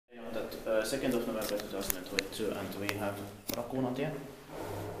2nd of November 2022, and we have Rakuunantie.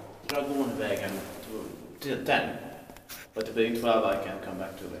 Rakuunantie to 10, but the being 12 I can come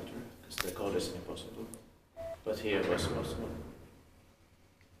back to later, because the code is impossible. But here was possible.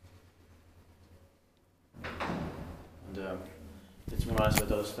 And it's modernized with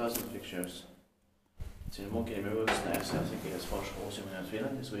those 1,000 pictures. It's in Munkkiniemi, Helsinki, as far as in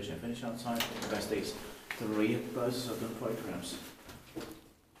Finland, it's Swedish and Finnish outside. The best is 3 prices of the photographs.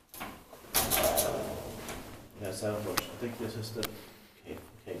 Yeah, 7 bucks. I think this is the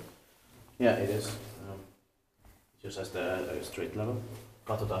okay. Yeah, it is. Just as the street level.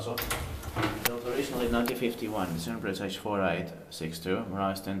 Katotaso. Built originally in 1951, the center is H4862,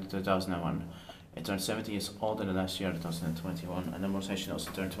 modernized in 2001. It turned 70 years old in the last year, 2021, and the modernization also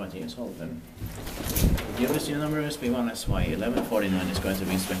turned 20 years old then. The USD number is B1SY 1149 is going to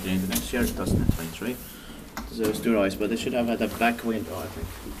be inspected in the next year, 2023. So it's 2 eyes, but they should have had a back window, I think.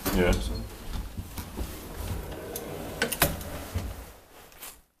 Yeah. So.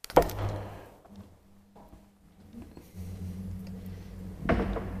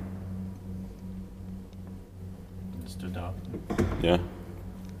 It's too dark. Yeah.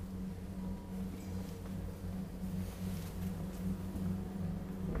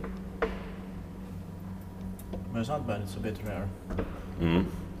 But it's not bad, it's a bit rare. Mm.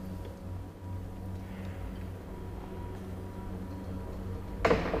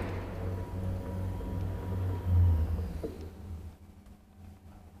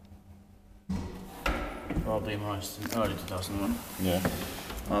 Probably modernized in early 2001. Yeah.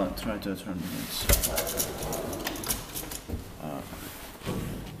 I'll try to turn it.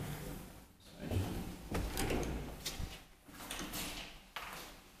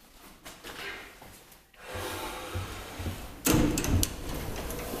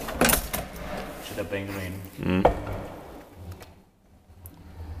 Should have been green. Mm.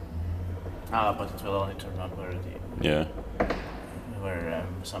 But it will only turn on where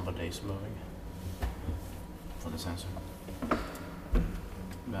somebody is moving for the sensor.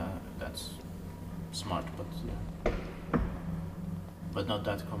 That's smart, but not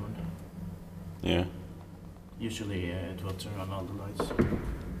that common. Yeah. Usually it will turn on all the lights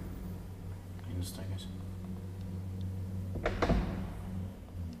in the staircase.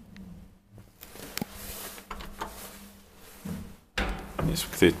 Is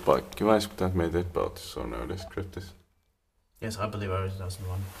dit paikki vai isku that made it about so now the script is? Yes, I believe early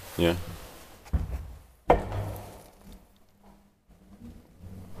 2001. Yeah.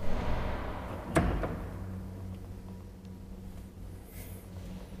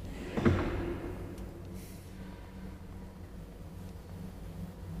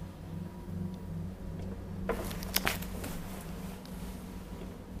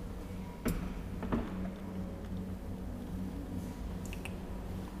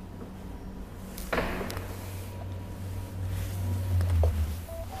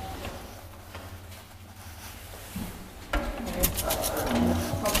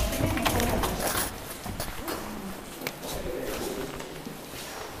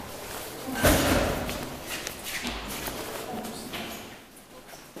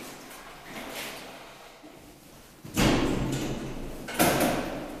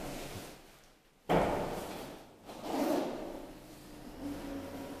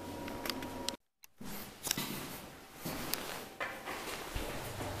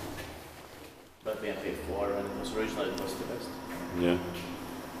 But BMP4, when it was originally, it was the best. Yeah.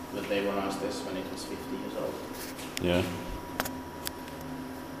 But they were asked this when it was 50 years old. Yeah.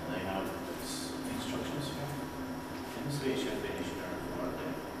 And they have its instructions here. In Swedish and Finnish for the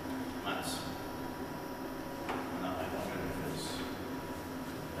maths. And I wonder if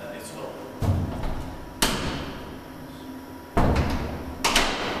it's well.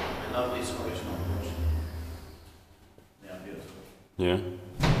 I love these original books. They are beautiful. Yeah.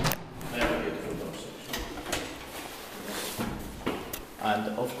 Very beautiful books. And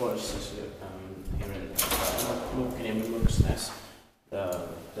of course, here in Munkkiniemi Munksnäs,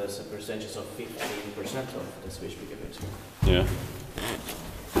 there's a percentage of 15% of the Swedish gigabits. Yeah.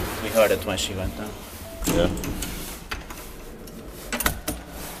 We heard it when she went down. Yeah.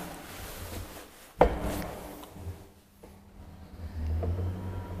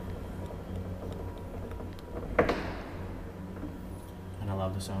 And I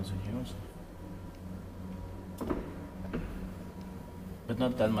love the sounds in here also. But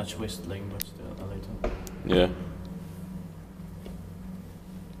not that much whistling, but still a little. Yeah.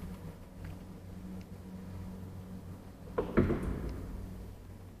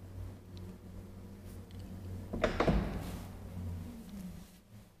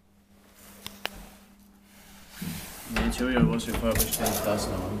 interior was refurbished in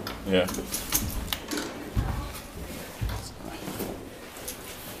 2001. Yeah.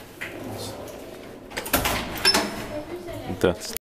 That's